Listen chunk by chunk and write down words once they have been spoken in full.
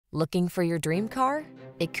Looking for your dream car?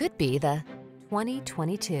 It could be the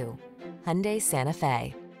 2022 Hyundai Santa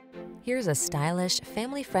Fe. Here's a stylish,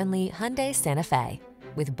 family-friendly Hyundai Santa Fe.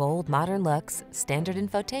 With bold, modern looks, standard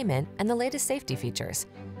infotainment, and the latest safety features.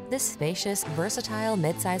 This spacious, versatile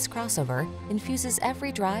midsize crossover infuses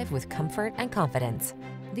every drive with comfort and confidence.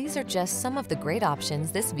 These are just some of the great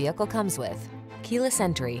options this vehicle comes with: keyless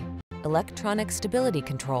entry, electronic stability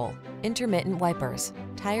control, intermittent wipers,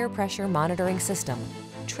 tire pressure monitoring system,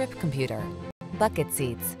 trip computer, bucket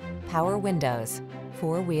seats, power windows,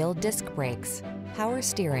 four-wheel disc brakes, power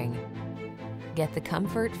steering. Get the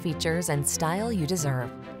comfort, features, and style you deserve.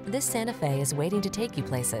 This Santa Fe is waiting to take you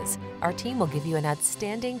places. Our team will give you an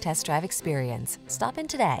outstanding test drive experience. Stop in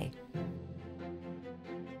today.